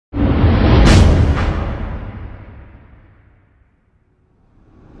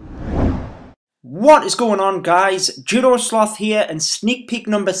What is going on, guys? Judo Sloth here, and sneak peek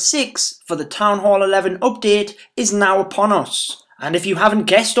number 6 for the Town Hall 11 update is now upon us. And if you haven't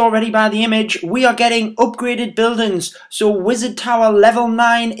guessed already by the image, we are getting upgraded buildings, so Wizard Tower level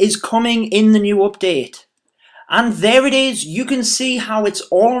 9 is coming in the new update. And there it is, you can see how it's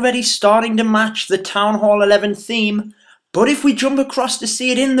already starting to match the Town Hall 11 theme, but if we jump across to see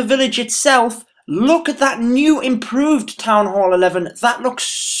it in the village itself, look at that new improved Town Hall 11, that looks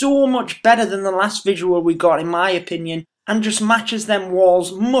so much better than the last visual we got in my opinion, and just matches them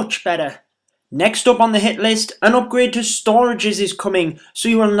walls much better. Next up on the hit list, an upgrade to storages is coming, so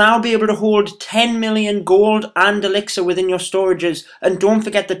you will now be able to hold 10 million gold and elixir within your storages, and don't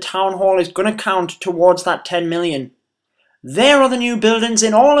forget the Town Hall is going to count towards that 10 million. There are the new buildings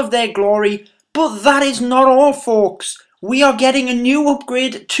in all of their glory, but that is not all, folks. We are getting a new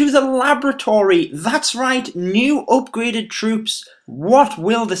upgrade to the laboratory. That's right, new upgraded troops. What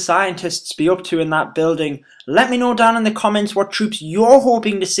will the scientists be up to in that building? Let me know down in the comments what troops you're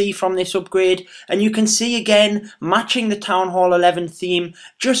hoping to see from this upgrade. And you can see again, matching the Town Hall 11 theme,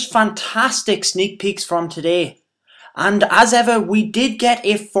 just fantastic sneak peeks from today. And as ever, we did get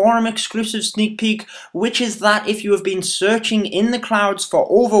a forum exclusive sneak peek, which is that if you have been searching in the clouds for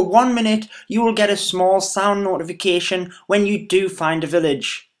over 1 minute, you will get a small sound notification when you do find a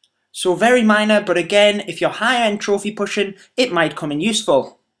village. So very minor, but again, if you're high-end trophy pushing, it might come in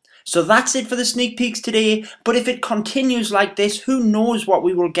useful. So that's it for the sneak peeks today, but if it continues like this, who knows what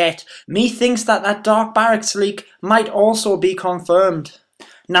we will get. Me thinks that that Dark Barracks leak might also be confirmed.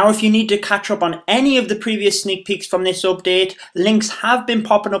 Now, if you need to catch up on any of the previous sneak peeks from this update, links have been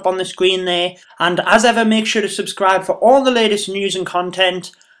popping up on the screen there. And as ever, make sure to subscribe for all the latest news and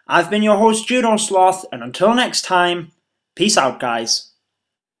content. I've been your host, Judo Sloth, and until next time, peace out, guys.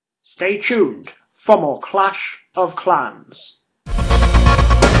 Stay tuned for more Clash of Clans.